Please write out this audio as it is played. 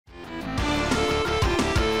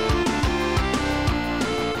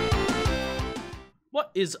What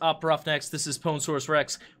is up, Roughnecks? This is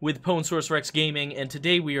PwnsaurusRex with PwnsaurusRex Gaming, and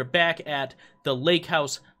today we are back at the Lake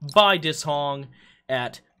House by Dishong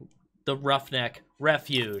at the Roughneck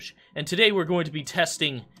Refuge. And today we're going to be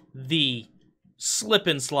testing the Slip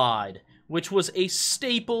and Slide, which was a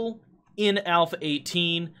staple in Alpha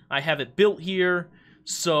 18. I have it built here,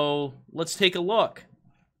 so let's take a look.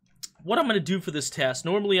 What I'm going to do for this test,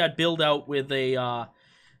 normally I'd build out with the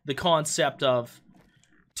concept of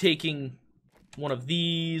taking one of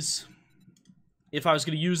these. If I was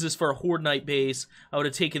going to use this for a Horde Night base, I would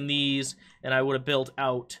have taken these and I would have built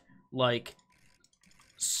out like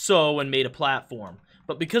so and made a platform.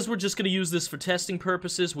 But because we're just going to use this for testing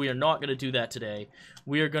purposes, we are not going to do that today.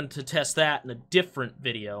 We are going to test that in a different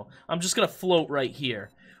video. I'm just going to float right here,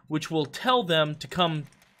 which will tell them to come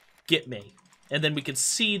get me. And then we can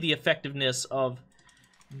see the effectiveness of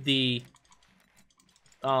the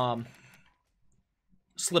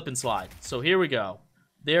slip and slide. So here we go.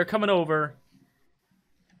 They're coming over,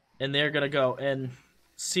 and they're gonna go and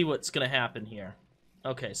see what's gonna happen here.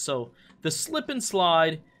 Okay, so the slip and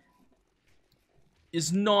slide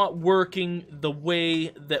is not working the way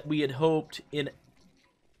that we had hoped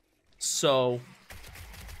so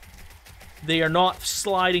they are not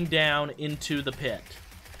sliding down into the pit,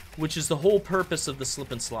 which is the whole purpose of the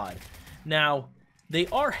slip and slide. Now, they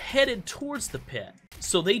are headed towards the pit.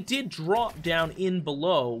 So they did drop down in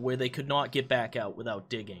below where they could not get back out without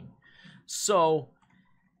digging. So,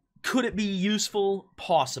 could it be useful?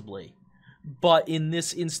 Possibly. But in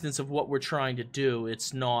this instance of what we're trying to do,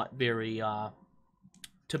 it's not very, they'll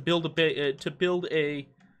be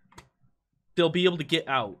able to get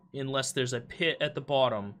out unless there's a pit at the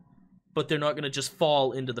bottom, but they're not going to just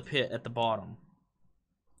fall into the pit at the bottom.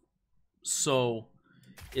 So,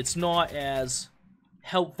 it's not as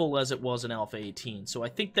helpful as it was in Alpha 18. So I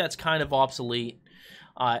think that's kind of obsolete.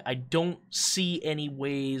 I don't see any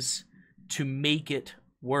ways to make it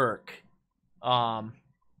work.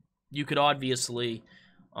 You could obviously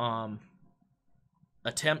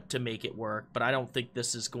attempt to make it work, but I don't think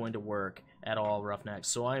this is going to work at all, Roughnecks.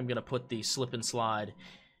 So I'm going to put the slip and slide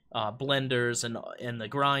blenders and the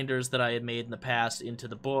grinders that I had made in the past into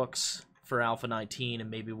the books for Alpha 19, and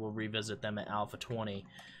maybe we'll revisit them at Alpha 20.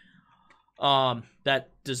 That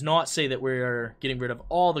does not say that we're getting rid of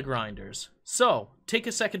all the grinders. So, take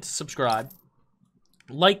a second to subscribe.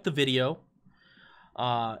 Like the video.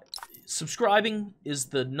 Subscribing is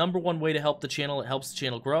the #1 way to help the channel. It helps the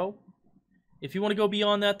channel grow. If you want to go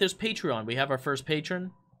beyond that, there's Patreon. We have our first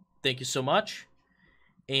patron. Thank you so much.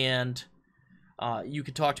 And you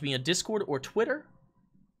can talk to me on Discord or Twitter.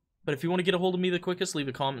 But if you want to get a hold of me the quickest, leave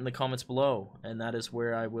a comment in the comments below. And that is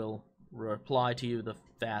where I will reply to you the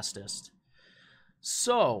fastest.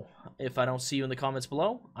 So, if I don't see you in the comments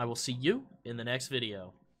below, I will see you in the next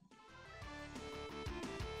video.